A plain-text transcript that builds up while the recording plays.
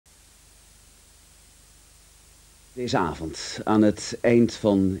Deze avond, aan het eind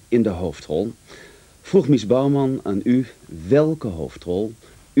van In de Hoofdrol, vroeg Mies Bouwman aan u welke hoofdrol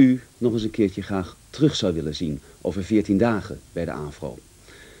u nog eens een keertje graag terug zou willen zien over 14 dagen bij de AVRO.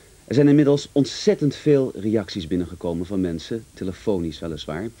 Er zijn inmiddels ontzettend veel reacties binnengekomen van mensen, telefonisch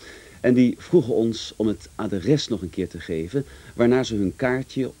weliswaar, en die vroegen ons om het adres nog een keer te geven, waarna ze hun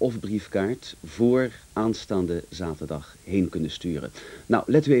kaartje of briefkaart voor aanstaande zaterdag heen kunnen sturen. Nou,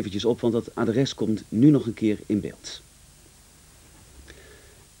 let u eventjes op, want dat adres komt nu nog een keer in beeld.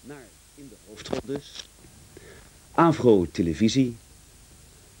 Naar In de Hoofdrol dus. AVRO Televisie,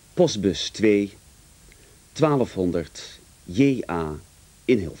 postbus 2, 1200 JA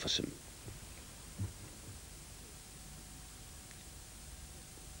in Hilversum.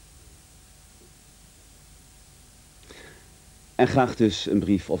 En graag dus een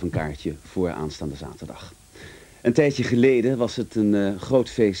brief of een kaartje voor aanstaande zaterdag. Een tijdje geleden was het een groot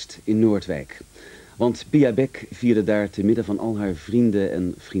feest in Noordwijk. Want Pia Beck vierde daar te midden van al haar vrienden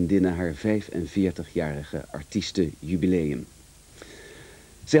en vriendinnen haar 45-jarige artiestenjubileum.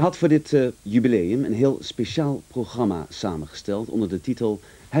 Zij had voor dit jubileum een heel speciaal programma samengesteld onder de titel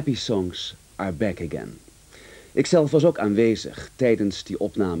Happy Songs Are Beck Again. Ikzelf was ook aanwezig tijdens die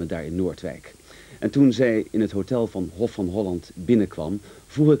opname daar in Noordwijk. En toen zij in het hotel van Hof van Holland binnenkwam,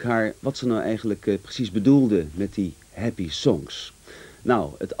 vroeg ik haar wat ze nou eigenlijk precies bedoelde met die happy songs.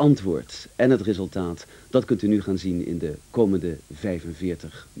 Nou, het antwoord en het resultaat, dat kunt u nu gaan zien in de komende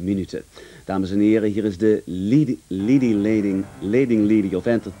 45 minuten. Dames en heren, hier is de leading lady of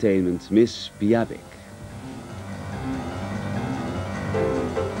entertainment, Miss Pia Beck.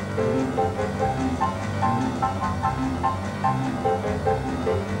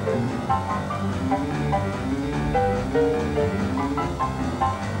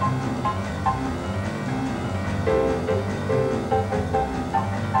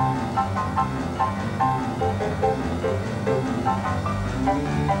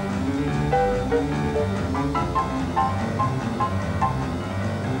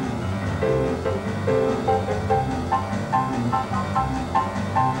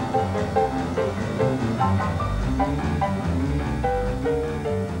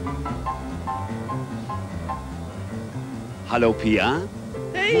 Hallo Pia.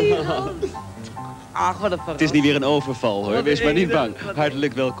 Hey Hans. Ach, wat een verrassing. Het is niet weer een overval hoor, wees maar niet bang. Wat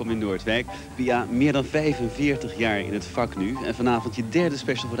Hartelijk welkom in Noordwijk. Pia, meer dan 45 jaar in het vak nu en vanavond je derde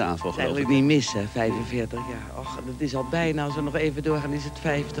special voor de AVRO geloof ik. Eigenlijk niet missen, 45 jaar. Och, dat is al bijna, als we nog even doorgaan is het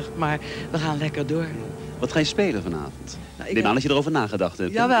 50. Maar we gaan lekker door. Wat ga je spelen vanavend? Nou, Neem aan dat je erover nagedacht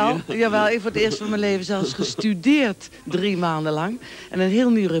hebt. Jawel, jawel, ik heb voor het eerst van mijn leven zelfs gestudeerd 3 maanden lang. En een heel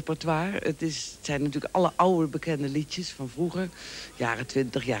nieuw repertoire. Het zijn natuurlijk alle oude bekende liedjes van vroeger. Jaren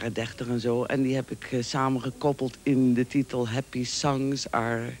 20, jaren 30 en zo. En die heb ik samengekoppeld in de titel Happy Songs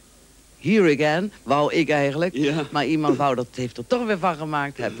Are Here Again. Wou ik eigenlijk. Ja. Maar iemand heeft er toch weer van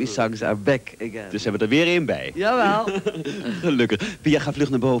gemaakt. Happy Songs Are Beck Again. Dus hebben we er weer één bij. Jawel. Gelukkig. Pia, ga vlug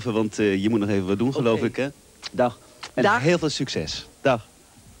naar boven, want je moet nog even wat doen, geloof ik. Hè? Dag. En Dag. Heel veel succes. Dag.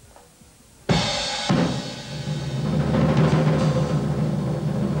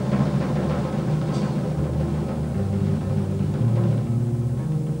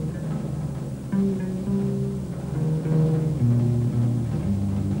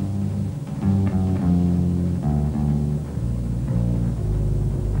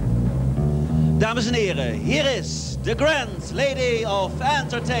 Dames en heren, hier is de Grand Lady of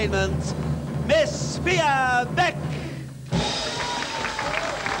Entertainment, Miss Pia Beck.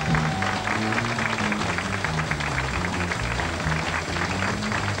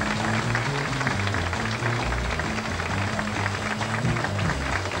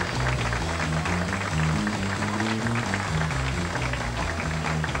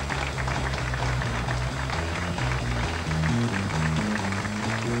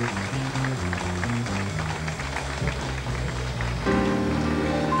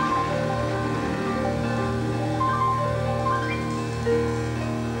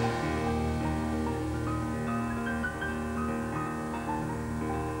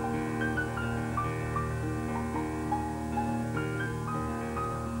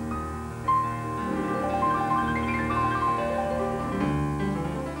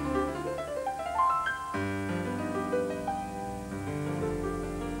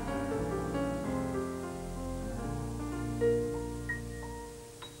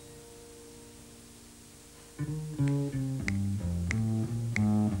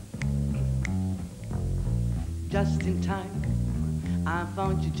 Just in time, I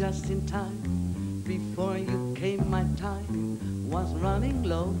found you just in time. Before you came, my time was running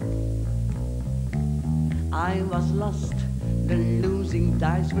low. I was lost, the losing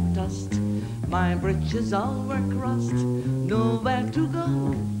dice were tossed. My britches all were crossed, nowhere to go.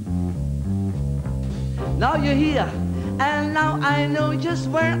 Now you're here, and now I know just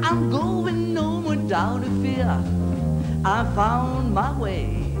where I'm going. No more doubt or fear. I found my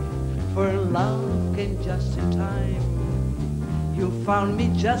way, for love came just in time. You found me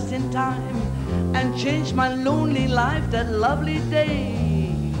just in time, and changed my lonely life that lovely day.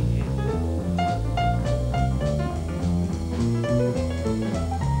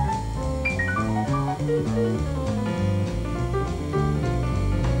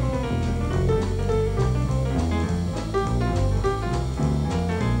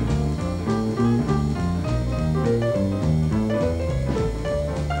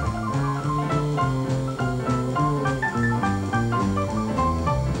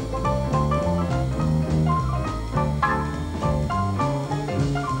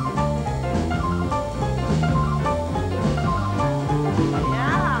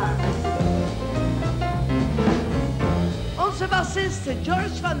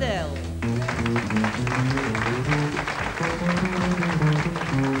 George van Del.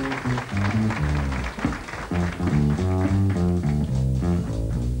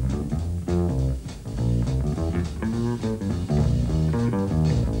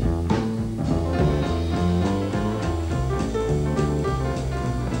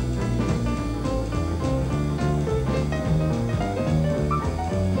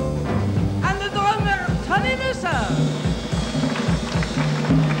 En de drummer Tony Musser.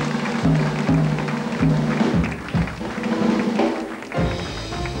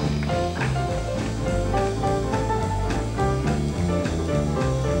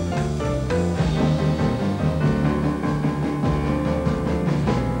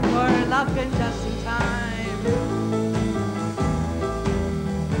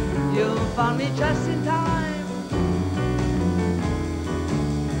 Just in time,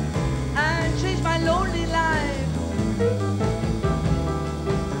 and changed my lonely life.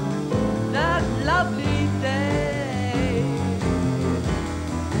 That lovely day,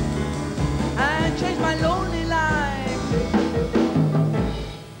 and changed my lonely life.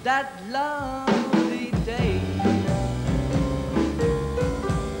 That lovely day.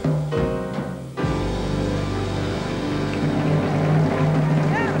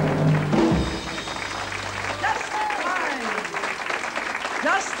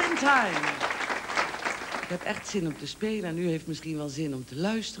 Time. Ik heb echt zin om te spelen en u heeft misschien wel zin om te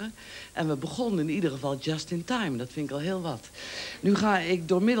luisteren. En we begonnen in ieder geval just in time. Dat vind ik al heel wat. Nu ga ik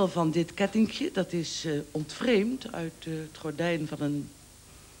door middel van dit kettingje, dat is ontvreemd uit het gordijn van een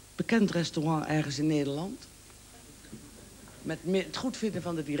bekend restaurant ergens in Nederland. Met het goedvinden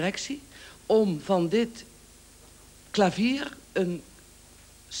van de directie. Om van dit klavier een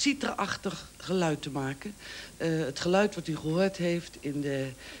citra-achtig geluid te maken. Het geluid wat u gehoord heeft in de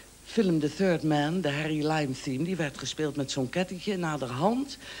film The Third Man, de Harry Lime theme, die werd gespeeld met zo'n kettingje.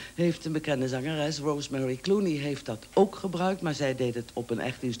 Naderhand heeft een bekende zangeres, Rosemary Clooney, heeft dat ook gebruikt. Maar zij deed het op een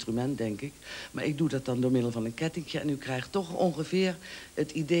echt instrument, denk ik. Maar ik doe dat dan door middel van een kettingje. En u krijgt toch ongeveer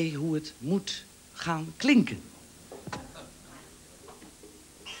het idee hoe het moet gaan klinken.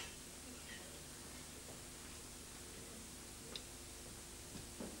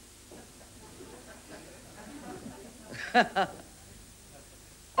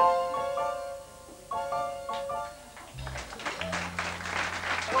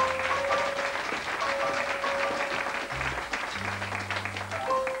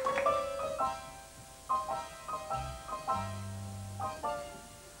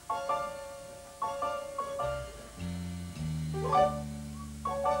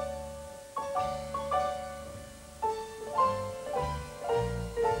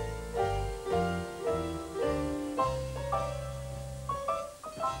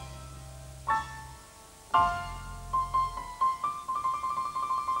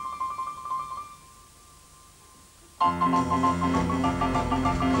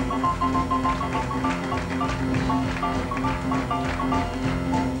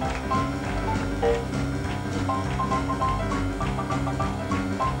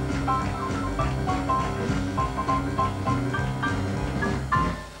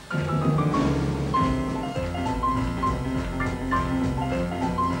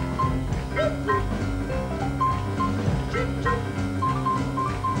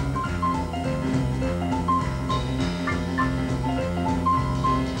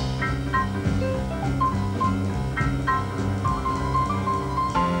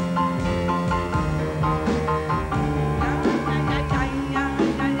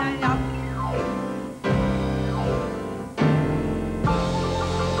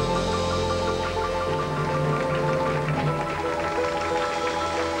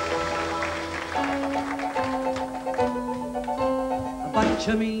 watch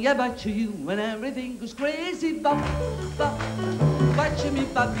me, I watch you, when everything goes crazy. Bop, bop, watch me,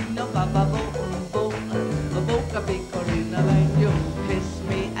 babino, baba, bo, bo, boca pecorina, when you kiss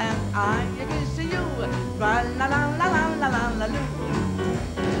me and I kiss you. Tra la la la la la la la loo.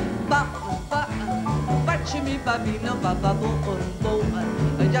 Bop, bop, watch me, babino, baba, bo, bo,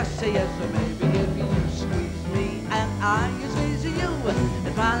 just say yes or maybe if you squeeze me and I squeeze you.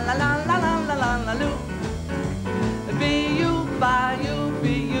 Tra la la la la la la la loo. Be you, by you,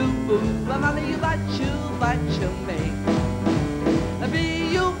 be you, boo. Mama, you, but you me.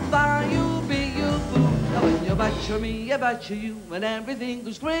 Be you, by you, be you, boo. When you butcher me, I butcher you, and everything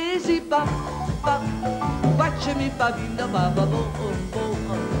goes crazy. Bop, bop, butcher me, babino, baba, bo, bo,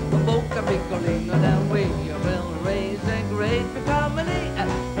 boca piccolino, then we will raise a great family.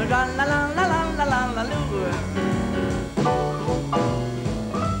 La la la la la la la la loo.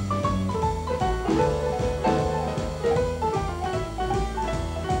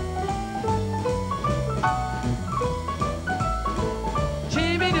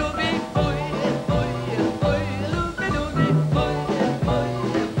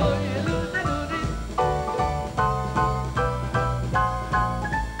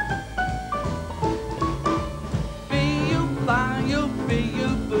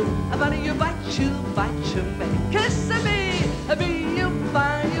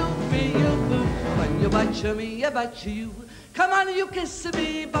 Butcher me, I butcher you. Come on, you kiss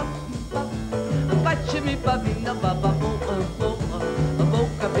me, bop, bop. Butcher me, babina, baba, bo, bo,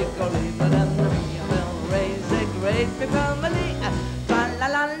 boca piccolina, and we will raise a great big family. Tra la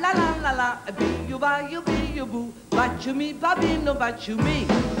la la la la la. Be you, by you, be you, boo. Butcher me, babino, butcher me.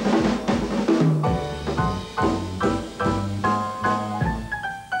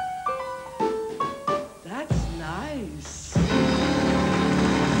 That's nice.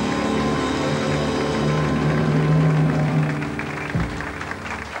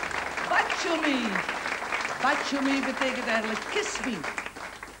 Bacio me betekent eigenlijk kiss me.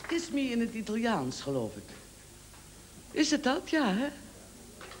 Kiss me in het Italiaans, geloof ik. Is het dat? Ja, hè?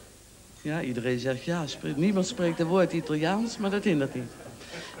 Ja, iedereen zegt ja. Niemand spreekt een woord Italiaans, maar dat hindert niet.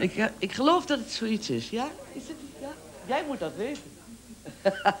 Ik geloof dat het zoiets is, ja? Is het? Ja? Jij moet dat weten.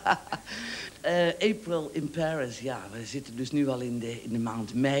 April in Paris, ja. We zitten dus nu al in de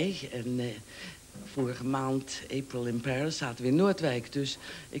maand mei. En vorige maand, April in Paris, zaten we in Noordwijk. Dus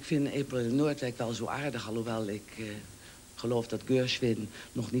ik vind April in Noordwijk wel zo aardig. Alhoewel ik geloof dat Gershwin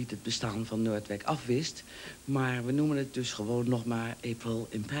nog niet het bestaan van Noordwijk afwist. Maar we noemen het dus gewoon nog maar April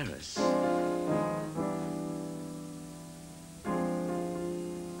in Paris.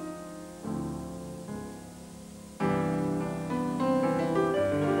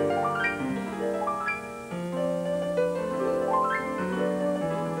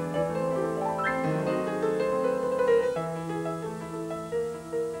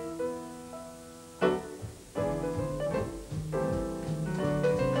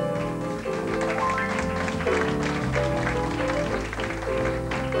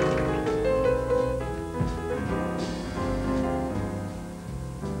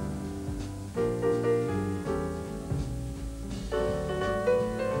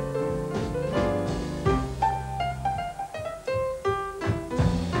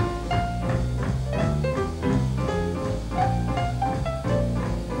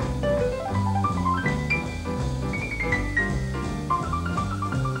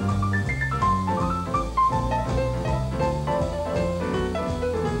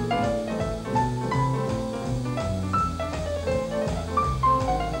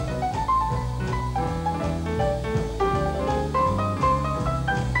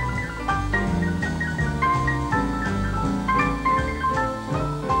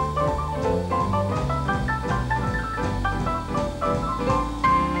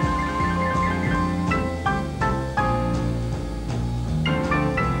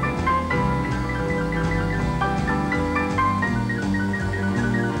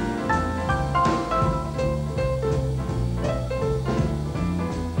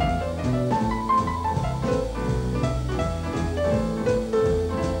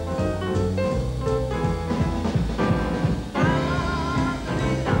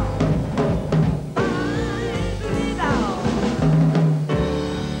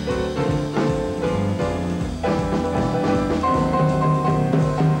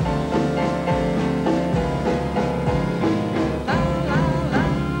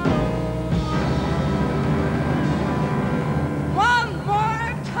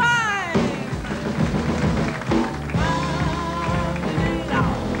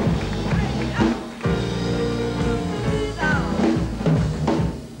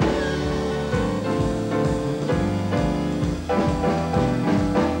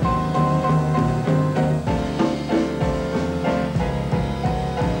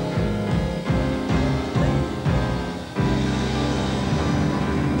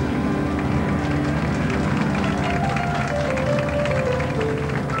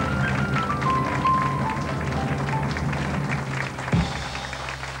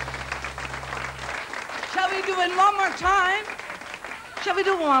 Shall we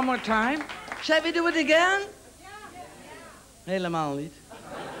do it one more time? Shall we do it again? Helemaal niet.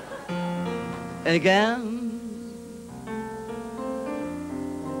 Again.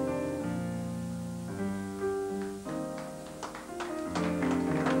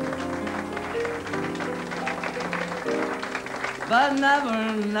 But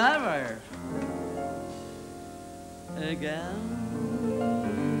never, never again.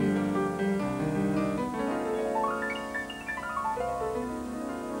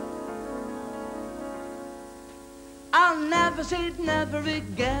 I'll never say it never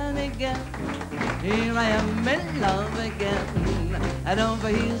again, again. Here I am in love again, and over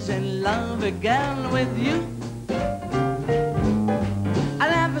here's in love again with you. I'll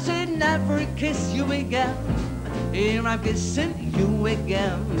never say it never kiss you again. Here I'm kissing you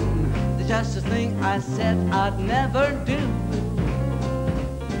again. There's just a thing I said I'd never do.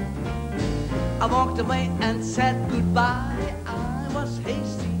 I walked away and said goodbye. I was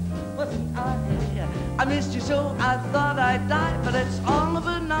hasty, wasn't I? I missed you so I thought I'd die, but it's all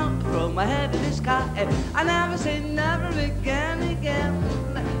over now. Throw my head in the sky. I never say never again, again.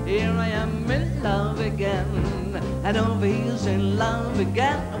 Here I am in love again, and over here's in love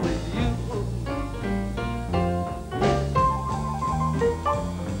again with you.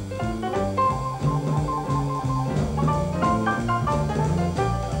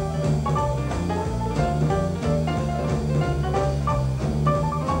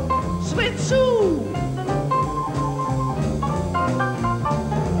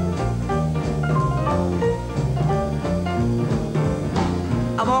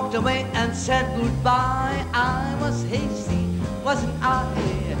 Away and said goodbye. I was hasty, wasn't I?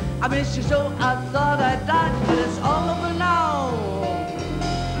 I missed you so I thought I'd die, but it's all over now.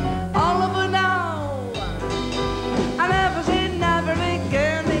 All over now. I never say never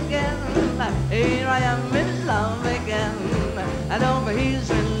again, again. Here I am in love again, and over here's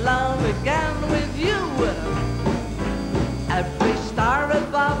in love again with you. Every star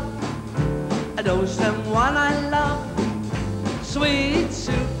above knows someone I love. Sweet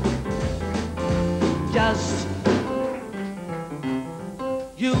soup. Just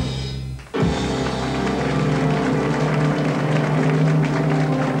you.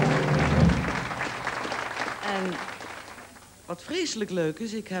 En wat vreselijk leuk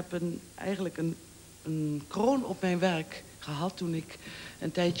is, ik heb eigenlijk een kroon op mijn werk gehad toen ik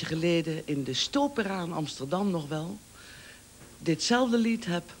een tijdje geleden in de Stopera in Amsterdam nog wel ditzelfde lied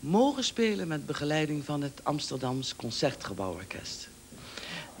heb mogen spelen met begeleiding van het Amsterdams Concertgebouworkest.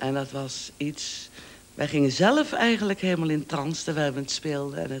 En dat was iets. Wij gingen zelf eigenlijk helemaal in trance terwijl we het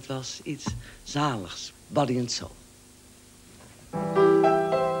speelden. En het was iets zaligs. Body and soul.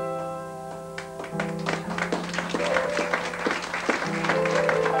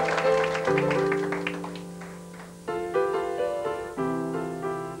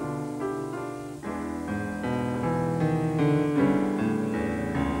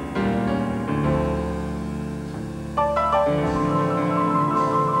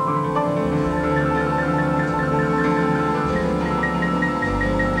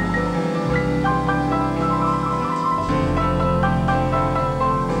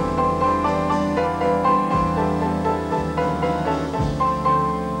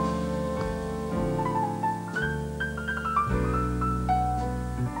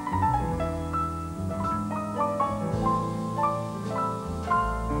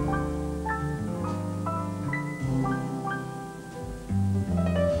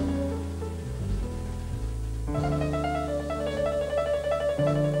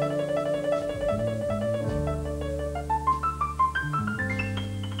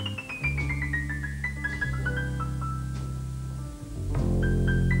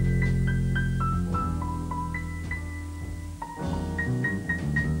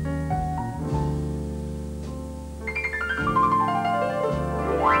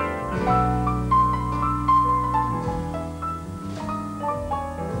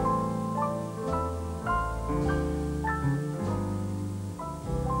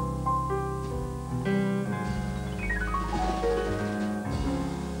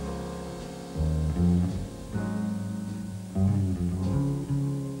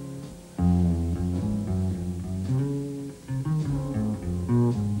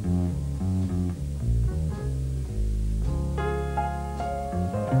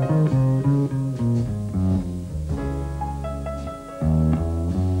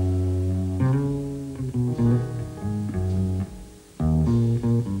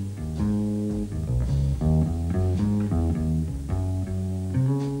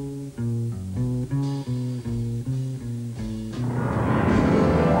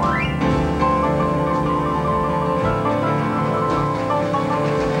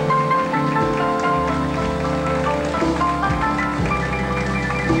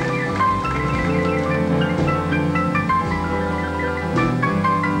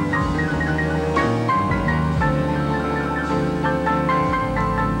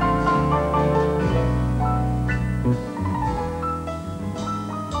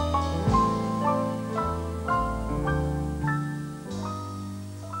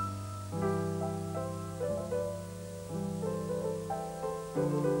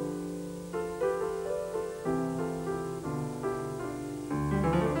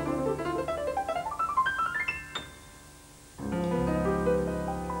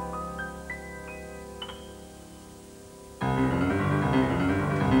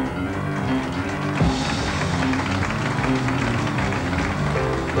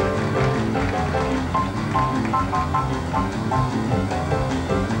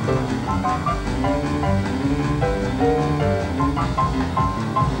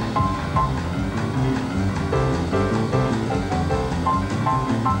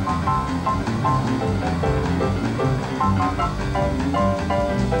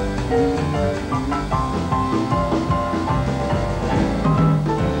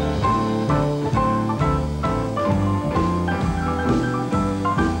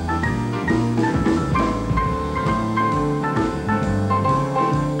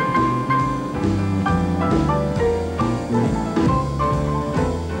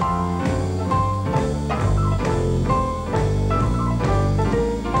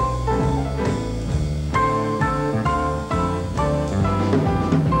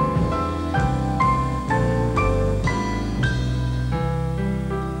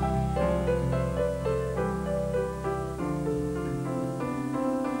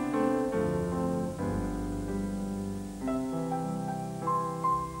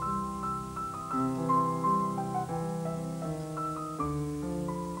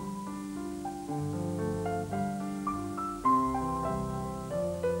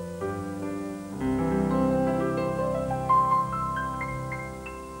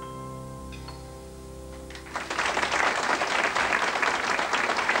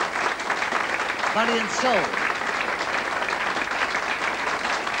 Body and Soul.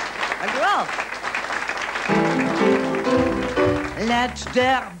 Dankjewel. Let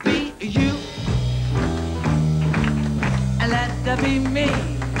there be you. And let there be me.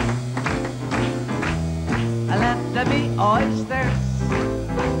 And let there be oysters.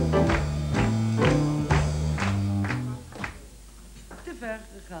 Te ver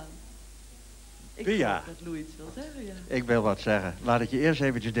gegaan. Pia. Dat Louis iets wil zeggen, ja. Ik wil wat zeggen. Laat ik je eerst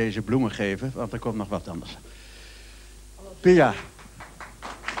eventjes deze bloemen geven, want er komt nog wat anders. Pia.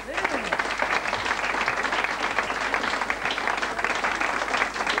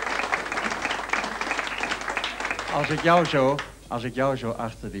 Als ik jou zo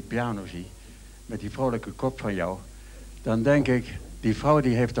achter die piano zie, met die vrolijke kop van jou, dan denk ik, die vrouw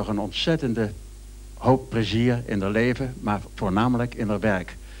die heeft toch een ontzettende hoop plezier in haar leven, maar voornamelijk in haar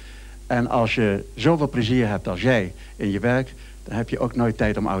werk. En als je zoveel plezier hebt als jij in je werk, dan heb je ook nooit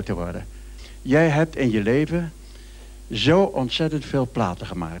tijd om oud te worden. Jij hebt in je leven zo ontzettend veel platen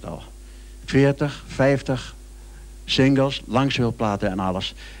gemaakt al. 40, 50 singles, langspeelplaten en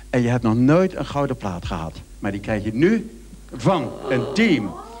alles. En je hebt nog nooit een gouden plaat gehad. Maar die krijg je nu van een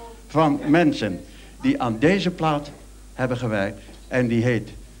team van mensen die aan deze plaat hebben gewerkt. En die heet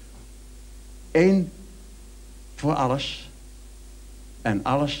 1 voor alles en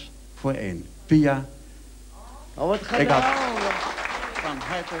alles voor 1. Pia. Oh, wat geweldig. Van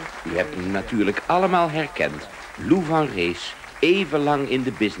harte. U hebt hem natuurlijk allemaal herkend. Lou van Rees, even lang in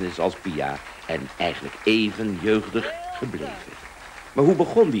de business als Pia en eigenlijk even jeugdig gebleven. Maar hoe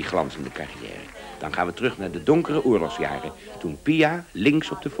begon die glanzende carrière? Dan gaan we terug naar de donkere oorlogsjaren, toen Pia,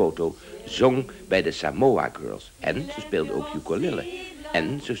 links op de foto, zong bij de Samoa Girls. En ze speelde ook ukulele.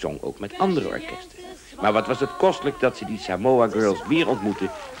 En ze zong ook met andere orkesten. Maar wat was het kostelijk dat ze die Samoa Girls weer ontmoette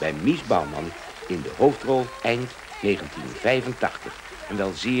bij Mies Bouwman in de hoofdrol eind 1985. Een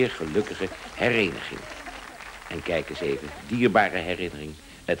wel zeer gelukkige hereniging. En kijk eens even, dierbare herinnering.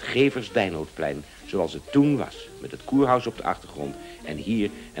 Het Geversdijnhoofdplein zoals het toen was. Met het koerhuis op de achtergrond. En hier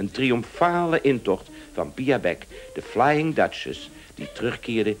een triomfale intocht van Pia Beck, de Flying Duchess, die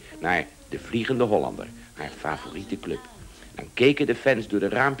terugkeerde naar de Vliegende Hollander, haar favoriete club. Dan keken de fans door de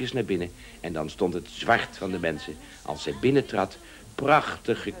raampjes naar binnen en dan stond het zwart van de mensen als zij binnentrad,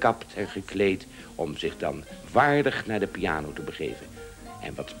 prachtig gekapt en gekleed, om zich dan waardig naar de piano te begeven.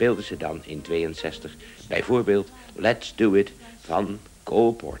 En wat speelde ze dan in 62? Bijvoorbeeld Let's Do It van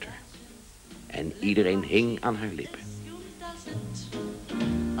Cole Porter. En iedereen hing aan haar lippen.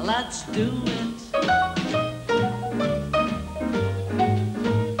 Let's do it.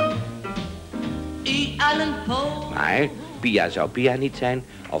 Maar Pia zou Pia niet zijn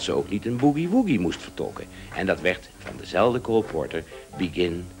als ze ook niet een boogie-woogie moest vertolken. En dat werd van dezelfde Cole Porter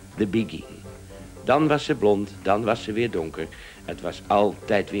Begin the Begin. Dan was ze blond, dan was ze weer donker. Het was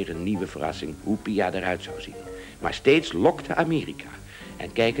altijd weer een nieuwe verrassing hoe Pia eruit zou zien. Maar steeds lokte Amerika.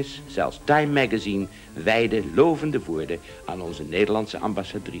 En kijk eens, zelfs Time Magazine wijde lovende woorden aan onze Nederlandse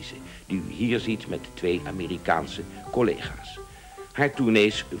ambassadrice, die u hier ziet met 2 Amerikaanse collega's. Haar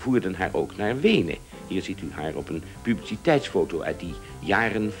tournees voerden haar ook naar Wenen. Hier ziet u haar op een publiciteitsfoto uit die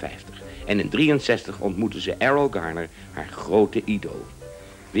jaren 50. En in 63 ontmoette ze Errol Garner, haar grote idool.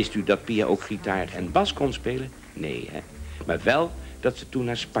 Wist u dat Pia ook gitaar en bas kon spelen? Nee, hè? Maar wel dat ze toen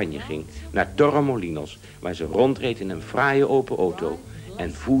naar Spanje ging, naar Torremolinos, waar ze rondreed in een fraaie open auto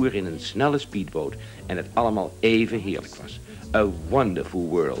en voer in een snelle speedboot en het allemaal even heerlijk was. A wonderful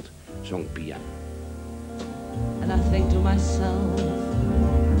world, zong Pia. And I think to myself,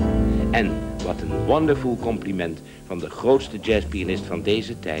 En wat een wonderful compliment van de grootste jazzpianist van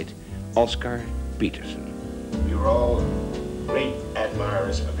deze tijd, Oscar Peterson. We were all great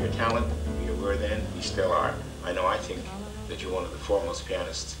admirers of your talent. You were then, you still are. I know, I think that you're one of the foremost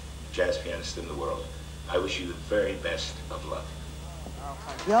pianists, jazz pianists in the world. I wish you the very best of luck.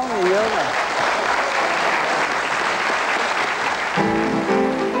 Jongen, jongen.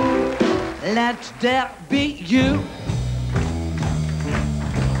 Let there be you.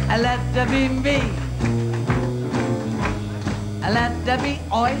 Let there be me. Let there be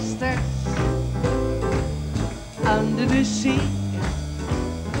oysters under the sea.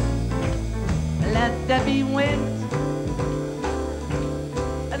 Let there be wind,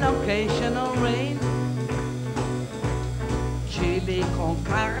 an occasional rain, chili con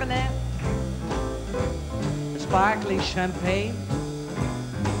carne, sparkling champagne.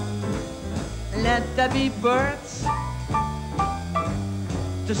 Let there be birds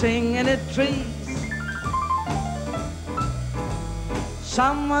to sing in the trees.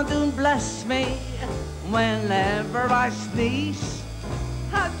 Someone to bless me whenever I sneeze.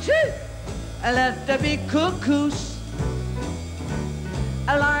 Achoo! Let there be cuckoos,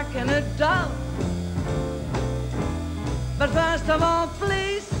 a lark and a dove. But first of all,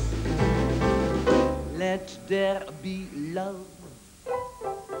 please, let there be love.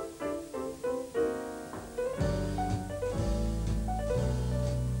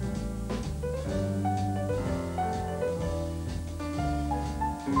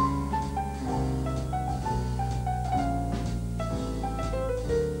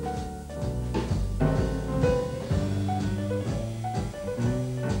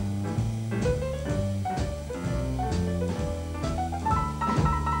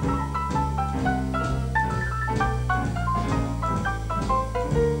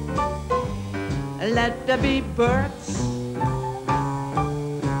 Let there be birds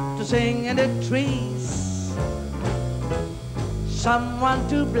to sing in the trees. Someone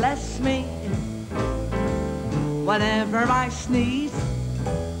to bless me whenever I sneeze.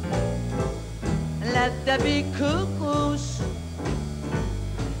 Let there be cuckoos,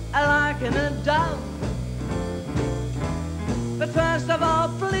 a lark and a dove. But first of all,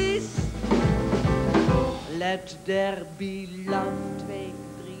 please, let there be love. 2,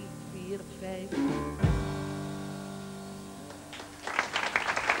 3, 4, 5.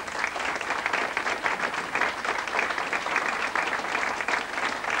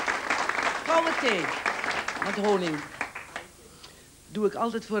 Thee met honing. Doe ik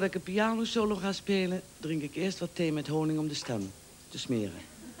altijd voordat ik een pianosolo ga spelen, drink ik eerst wat thee met honing om de stem te smeren.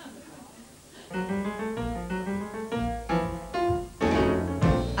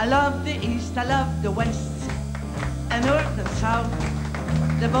 I love the east, I love the west, and north and south,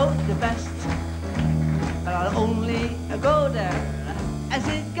 they're both the best. But I'll only go there as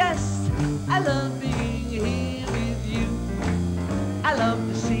a guest. I love being here with you. I love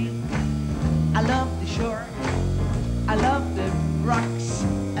the sea. I love the shore, I love the rocks,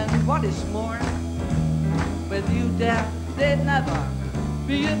 and what is more, with you there, there'd never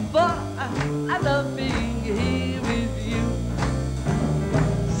be a bar. I love being here with you,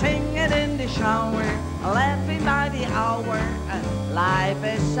 singing in the shower, laughing by the hour. Life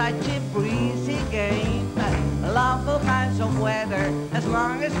is such a breezy game, love all kinds of weather, as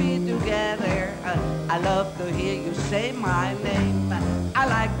long as we're together. I love to hear you say my name. I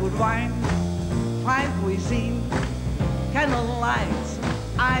like good wine, fine cuisine, candlelight,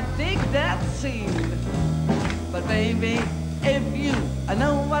 I dig that scene. But baby, if you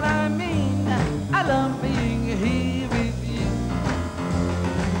know what I mean, I love being here with you.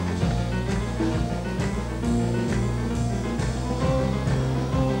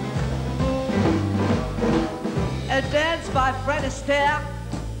 A dance by Fred Astaire,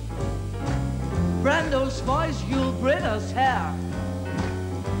 Brando's voice, Yul Brynner's hair.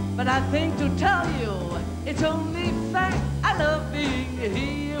 But I think to tell you, it's only fact, I love being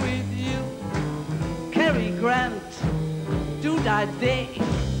here with you. Cary Grant, do that day,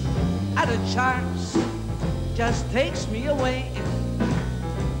 at a chance, just takes me away.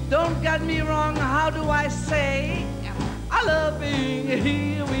 Don't get me wrong, how do I say, I love being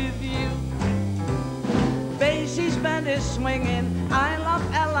here with you. Basie's band is swinging, I love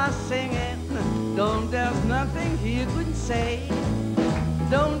Ella singing. There's nothing he couldn't say.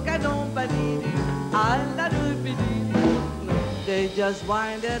 Don't get nobody, they just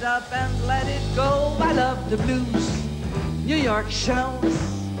wind it up and let it go. I love the blues, New York shows.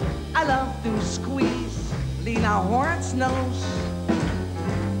 I love to squeeze Lena Horne's nose.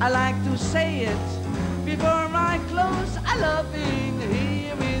 I like to say it before I close. I love being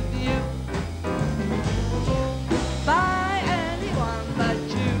here with you. By anyone but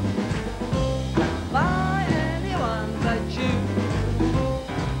you.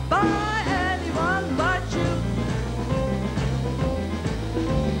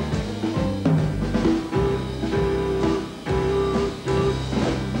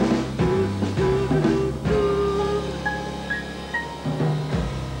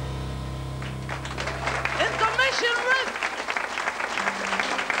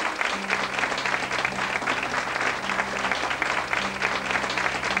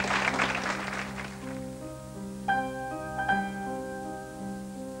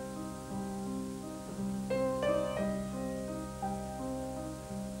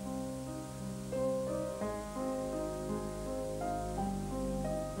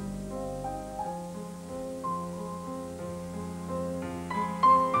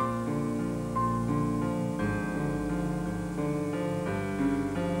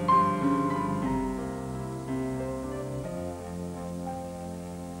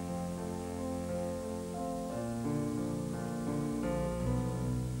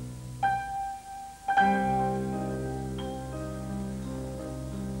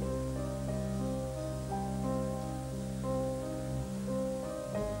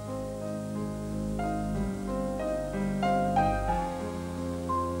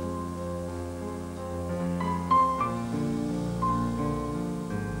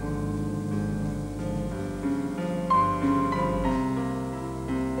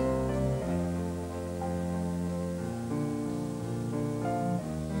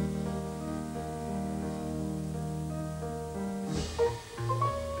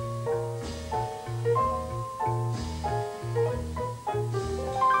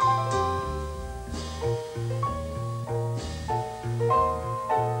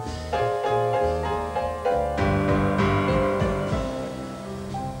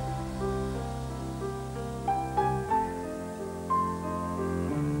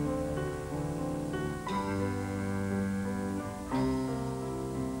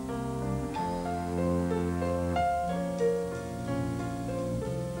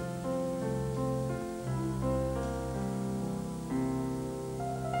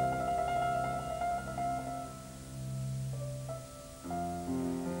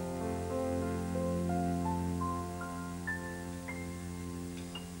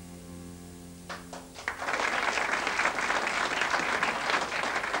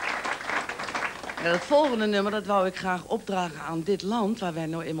 Ja, het volgende nummer, dat wou ik graag opdragen aan dit land waar wij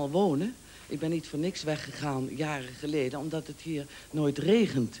nou eenmaal wonen. Ik ben niet voor niks weggegaan, jaren geleden, omdat het hier nooit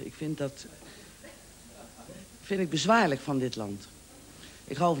regent. Ik vind dat bezwaarlijk van dit land.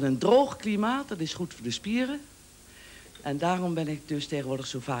 Ik hou van een droog klimaat, dat is goed voor de spieren. En daarom ben ik dus tegenwoordig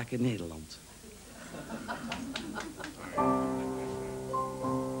zo vaak in Nederland.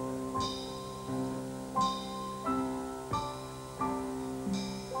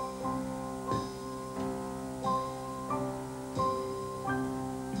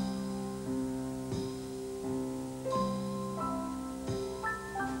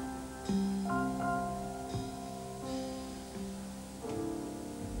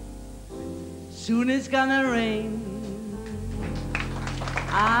 Soon it's gonna rain,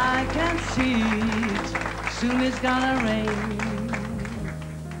 I can see it. Soon it's gonna rain,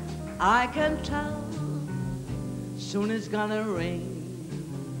 I can tell. Soon it's gonna rain,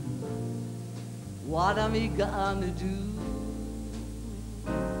 what are we gonna do?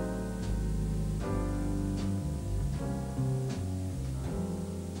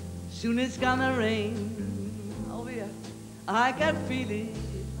 Soon it's gonna rain, oh yeah, I can feel it.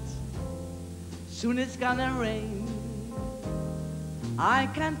 Soon it's gonna rain, I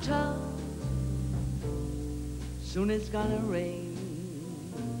can tell. Soon it's gonna rain,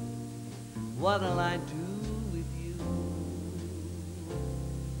 what'll I do with you?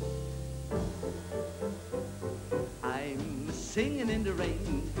 I'm singing in the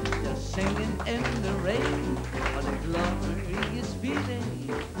rain, just singing in the rain. What a glorious feeling,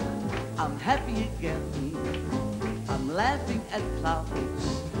 I'm happy again. I'm laughing at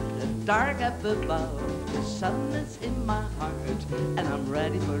clouds, dark up above, the sun is in my heart, and I'm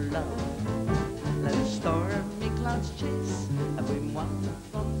ready for love. Let the stormy clouds chase everyone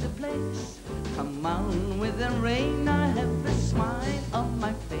from the place. Come on with the rain, I have a smile on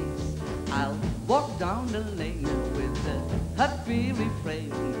my face. I'll walk down the lane with a happy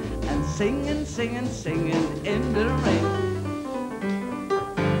refrain, and singing, singing, singing in the rain.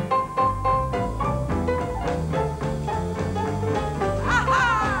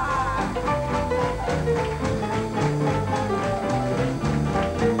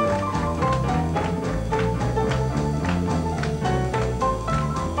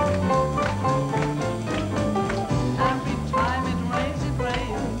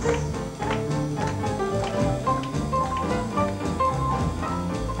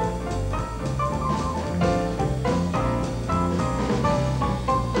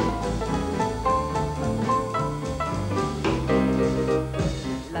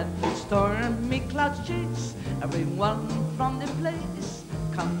 Everyone from the place,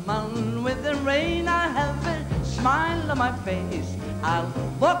 come on with the rain, I have a smile on my face. I'll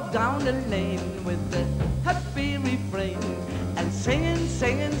walk down the lane with the happy refrain, and singing,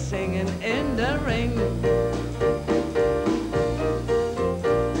 singing, singing in the rain.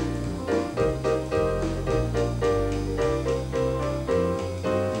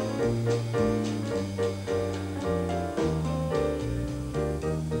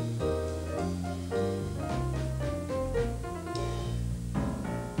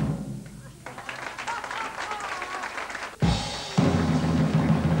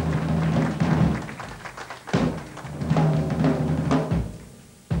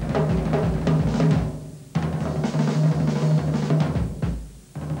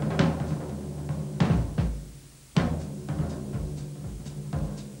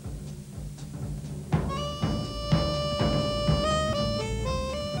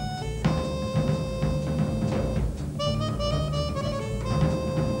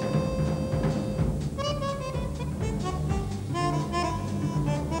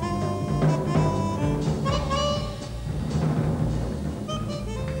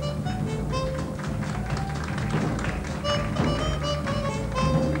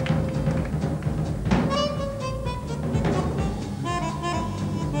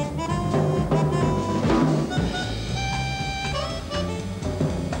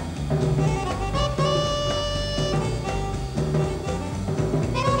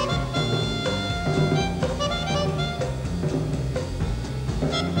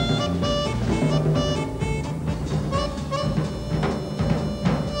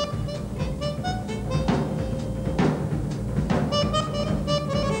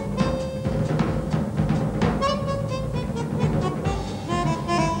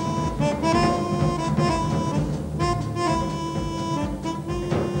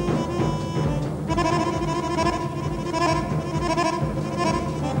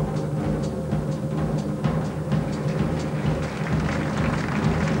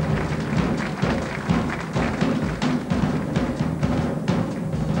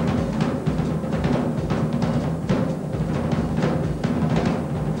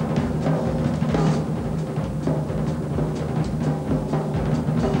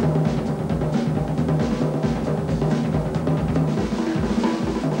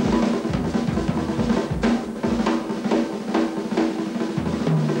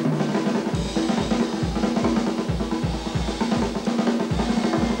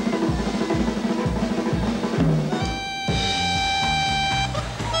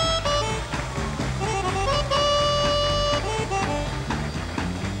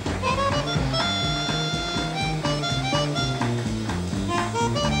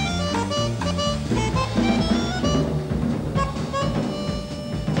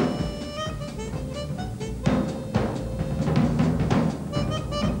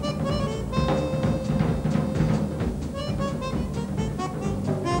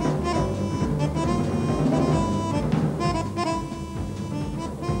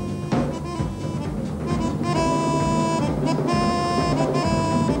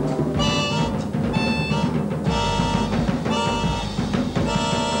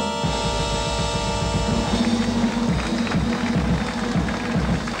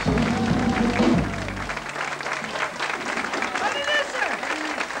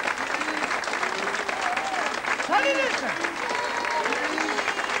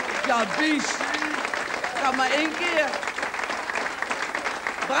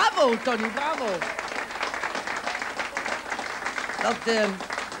 Bravo, Tony, bravo.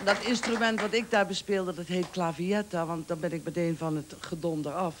 Dat instrument wat ik daar bespeelde, dat heet clavietta, want dan ben ik meteen van het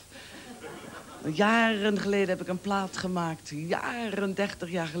gedonder af. Jaren geleden heb ik een plaat gemaakt. Jaren, 30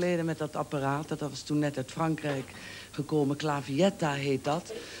 jaar geleden met dat apparaat. Dat was toen net uit Frankrijk gekomen. Clavietta heet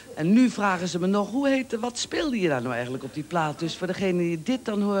dat. En nu vragen ze me nog, wat speelde je daar nou eigenlijk op die plaat? Dus voor degenen die dit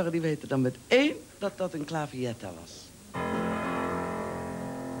dan horen, die weten dan meteen dat dat een clavietta was.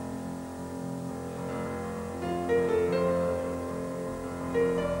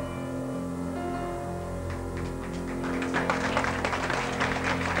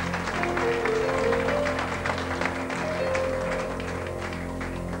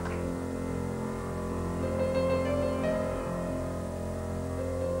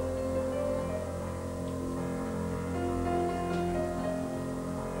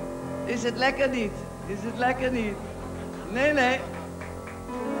 Is het lekker niet? Is het lekker niet? Nee, nee.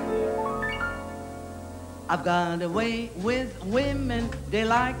 I've got a way with women, they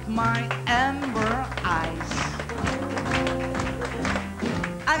like my amber eyes.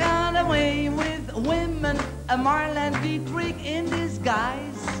 I got a way with women, a Marlene Dietrich in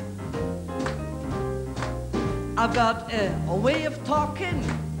disguise. I've got a way of talking,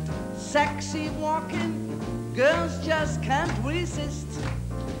 sexy walking, girls just can't resist.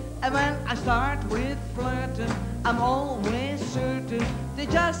 And when I start with flirting, I'm always certain they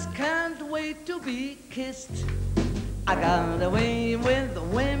just can't wait to be kissed. I got away with the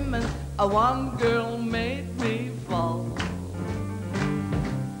women, a one girl made me fall.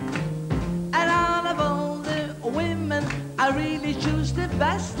 And out of all the women, I really choose the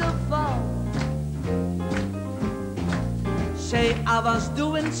best of all. Say I was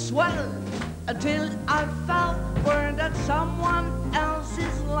doing swell until I fell for that someone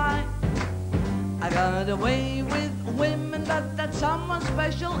else's lie. I got away with women, but that someone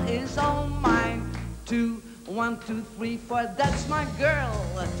special is all mine. 2, 1, 2, 3, 4, that's my girl.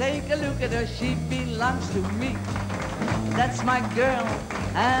 Take a look at her, she belongs to me. That's my girl,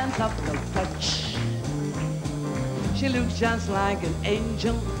 hands up, no touch. She looks just like an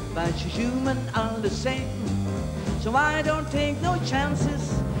angel, but she's human all the same. So I don't take no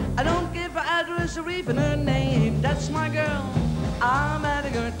chances, I don't give her address or even her name. That's my girl, I'm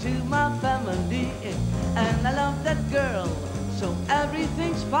adding her to my family, and I love that girl, so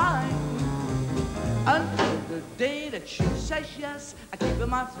everything's fine. Until the day that she says yes, I keep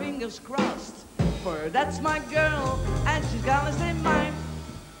my fingers crossed, for that's my girl, and she's gonna stay mine.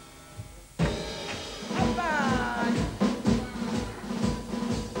 Bye-bye.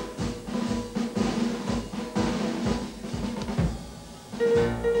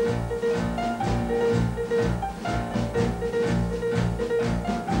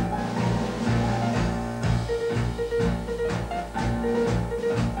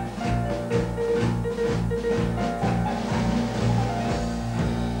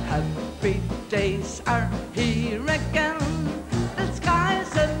 Days are here again, the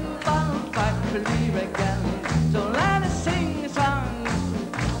skies above are clear again, so let us sing a song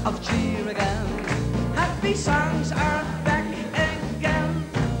of cheer again. Happy songs are back again.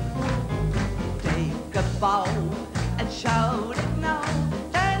 Take a bow and shout it now,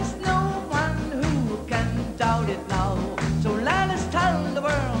 there's no one who can doubt it now, so let us tell the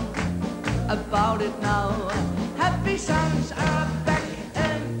world about it now. Happy songs are back.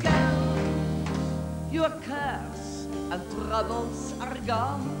 Your cares and troubles are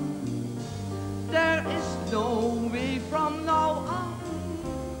gone. There is no way from now on.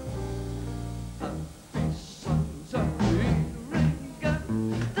 Happy songs are clear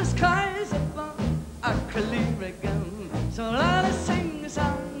again, the skies above are clear again, so let us sing a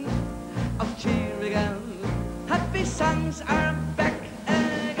song of cheer again. Happy songs are back again.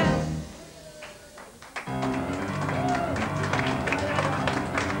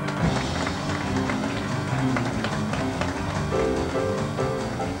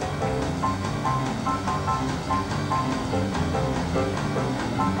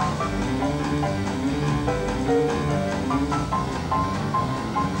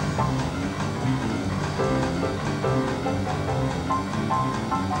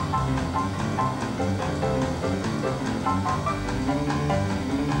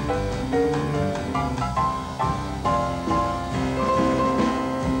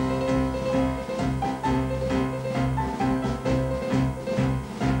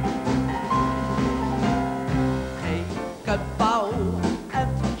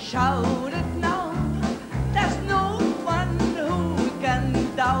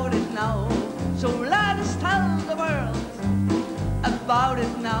 About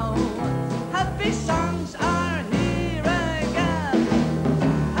it now. Happy songs are here again.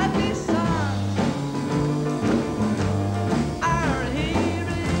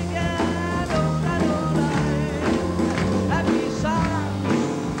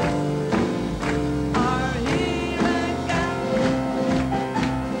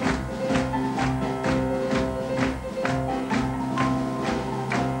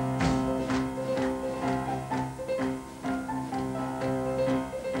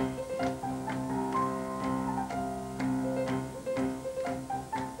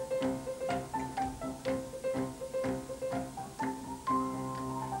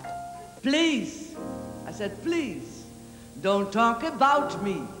 Please, I said, please, don't talk about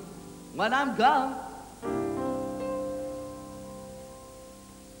me when I'm gone.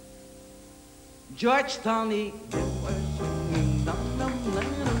 George Tony,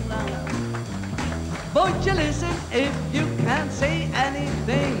 won't you listen if you can't say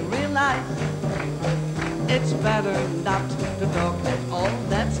anything real nice? It's better not to talk at all,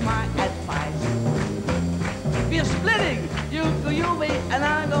 that's my advice. We're splitting, you go your way and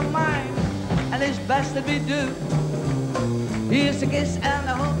I go mine, and it's best that we do. Here's a kiss and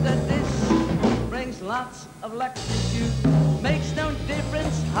I hope that this brings lots of luck to you. Makes no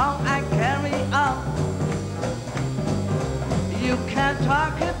difference how I carry on. You can't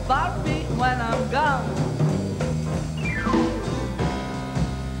talk about me when I'm gone.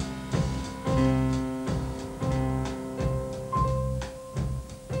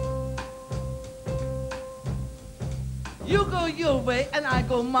 You go your way and I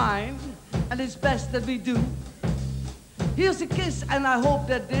go mine, and it's best that we do. Here's a kiss and I hope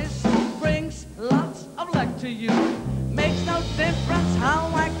that this brings lots of luck to you. Makes no difference how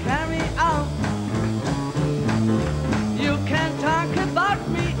I carry on. You can't talk about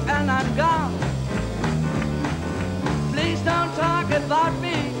me and I'm gone. Please don't talk about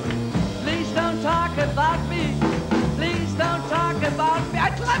me. Please don't talk about me. Please don't talk about me. I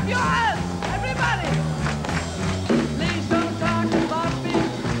clap your hands, everybody. Please don't talk about me.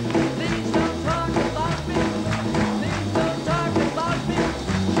 Please don't talk about me. Please don't talk about me.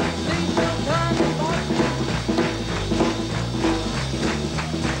 Please don't talk about me.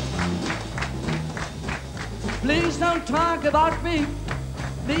 Please don't talk about me.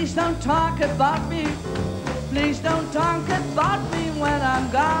 Please don't talk about me. Please don't talk about me when I'm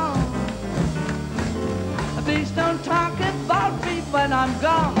gone. Please don't talk about me when I'm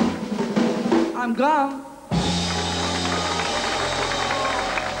gone. I'm gone.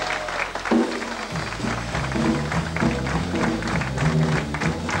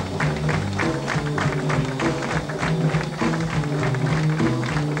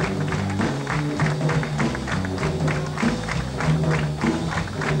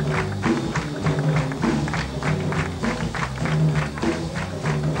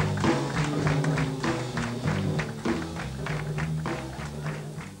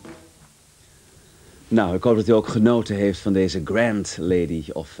 Nou, ik hoop dat u ook genoten heeft van deze grand lady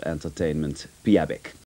of entertainment, Pia Beck.